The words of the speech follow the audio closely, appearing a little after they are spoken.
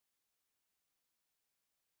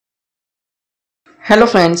Hello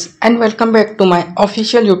friends and welcome back to my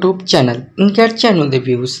official YouTube channel Get Channel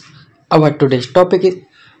Reviews. Our today's topic is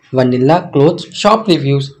vanilla clothes shop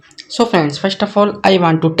reviews. So friends, first of all I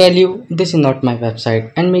want to tell you this is not my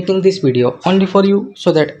website and making this video only for you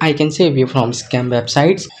so that I can save you from scam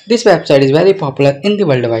websites. This website is very popular in the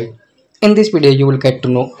worldwide. In this video you will get to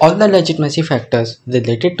know all the legitimacy factors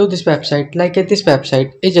related to this website, like if this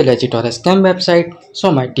website is a legit or a scam website.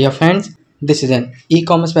 So my dear friends, this is an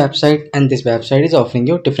e-commerce website and this website is offering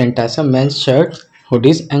you different types of men's shirts,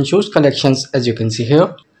 hoodies and shoes collections as you can see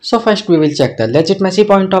here. So first we will check the legitimacy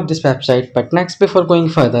point of this website, but next before going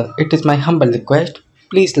further it is my humble request,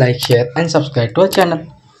 please like, share and subscribe to our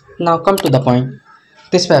channel. Now come to the point.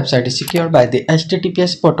 This website is secured by the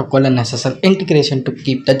HTTPS protocol and SSL integration to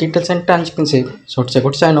keep the details and transactions safe. So it's a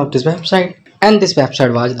good sign of this website. And this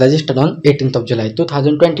website was registered on 18th of July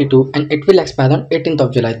 2022 and it will expire on 18th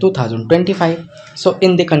of July 2025. So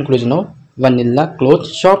in the conclusion of vanilla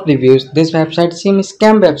clothes shop reviews, this website seems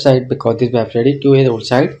scam website because this website is 2-year-old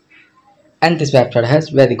site and this website has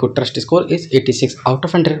very good trust score is 86 out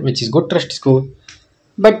of 100, which is good trust score.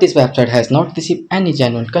 But this website has not received any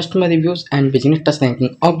genuine customer reviews and business trust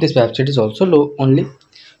ranking of this website is also low, only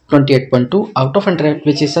 28.2 out of 100,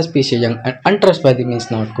 which is suspicious young and untrustworthy,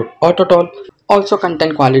 means not good or at all. Also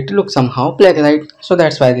content quality looks somehow plagiarized, so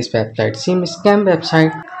that's why this website seems scam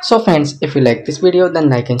website. So friends, if you like this video then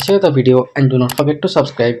like and share the video and do not forget to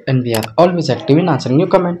subscribe, and we are always active in answering your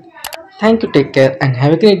comment. Thank you, take care and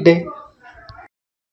have a great day.